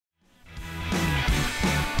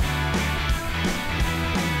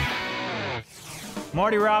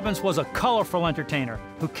Marty Robbins was a colorful entertainer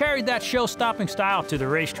who carried that show-stopping style to the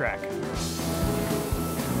racetrack.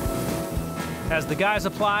 As the guys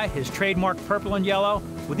apply his trademark purple and yellow,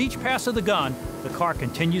 with each pass of the gun, the car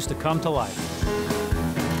continues to come to life.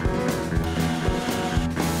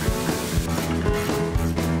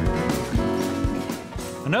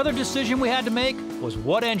 Another decision we had to make was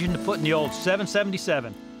what engine to put in the old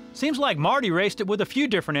 777. Seems like Marty raced it with a few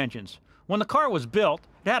different engines. When the car was built,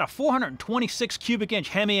 it had a 426 cubic inch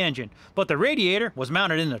Hemi engine, but the radiator was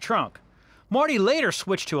mounted in the trunk. Marty later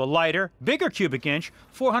switched to a lighter, bigger cubic inch,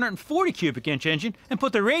 440 cubic inch engine and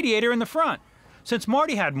put the radiator in the front. Since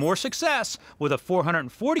Marty had more success with a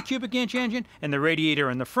 440 cubic inch engine and the radiator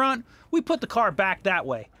in the front, we put the car back that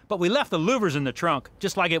way, but we left the louvers in the trunk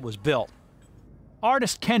just like it was built.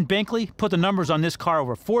 Artist Ken Binkley put the numbers on this car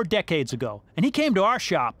over 4 decades ago, and he came to our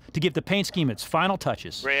shop to give the paint scheme its final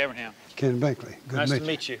touches. Ray Abraham. Ken Binkley. Nice to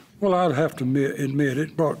meet you. Well, I'd have to admit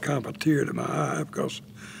it brought kind of a tear to my eye because,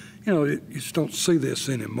 you know, you just don't see this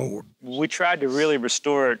anymore. We tried to really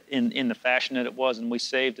restore it in the fashion that it was, and we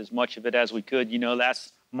saved as much of it as we could. You know,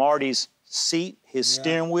 that's Marty's seat, his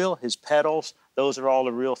steering wheel, his pedals. Those are all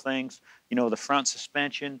the real things. You know, the front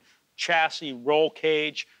suspension, chassis, roll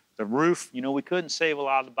cage, the roof. You know, we couldn't save a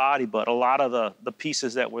lot of the body, but a lot of the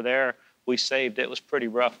pieces that were there, we saved. It was pretty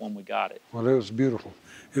rough when we got it. Well, it was beautiful.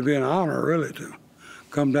 It'd be an honor, really, to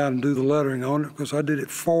come down and do the lettering on it because I did it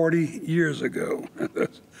 40 years ago.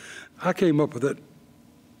 I came up with it,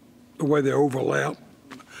 the way they overlap,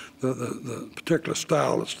 the particular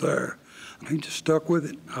style that's there. And he just stuck with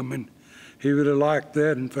it. I mean, he really liked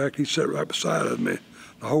that. In fact, he sat right beside me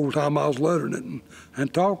the whole time I was lettering it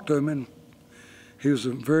and talked to him. And he was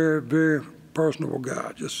a very, very personable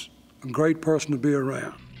guy, just a great person to be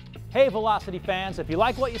around. Hey Velocity fans, if you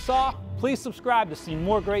like what you saw, please subscribe to see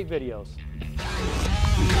more great videos.